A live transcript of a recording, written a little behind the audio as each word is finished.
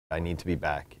I need to be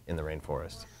back in the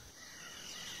rainforest.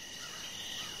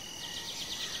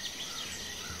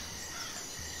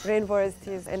 Rainforest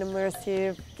is an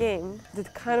immersive game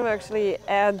that kind of actually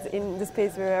adds in the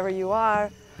space wherever you are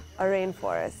a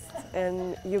rainforest,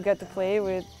 and you get to play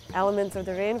with elements of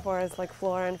the rainforest like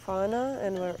flora and fauna,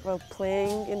 and while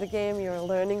playing in the game you're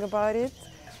learning about it,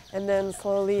 and then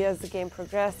slowly as the game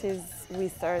progresses we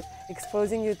start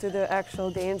exposing you to the actual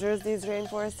dangers these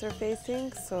rainforests are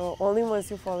facing. So only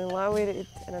once you fall in love with it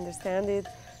and understand it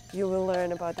you will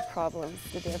learn about the problems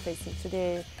that they are facing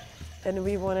today. And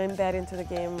we want to embed into the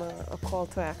game a call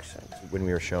to action. When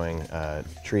we were showing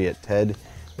Tree at TED,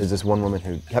 there's this one woman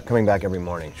who kept coming back every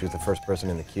morning. She was the first person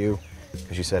in the queue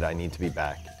because she said, I need to be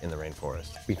back in the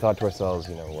rainforest. We thought to ourselves,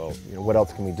 what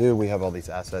else can we do? We have all these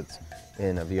assets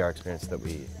in a VR experience that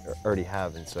we already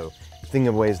have, and so thinking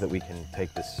of ways that we can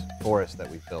take this forest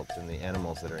that we've built and the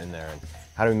animals that are in there, and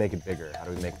how do we make it bigger? How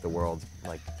do we make the world,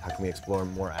 how can we explore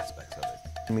more aspects of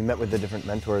it? And we met with the different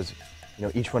mentors.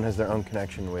 Each one has their own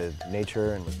connection with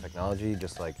nature and with technology,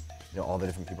 just like all the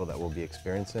different people that will be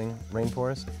experiencing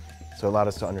rainforest. So it allowed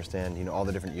us to understand all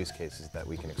the different use cases that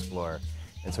we can explore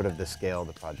and sort of the scale of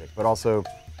the project, but also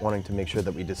wanting to make sure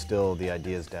that we distill the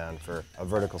ideas down for a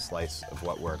vertical slice of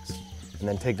what works, and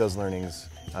then take those learnings,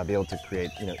 be able to create,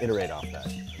 iterate off that,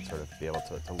 and sort of be able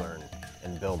to learn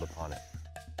and build upon it.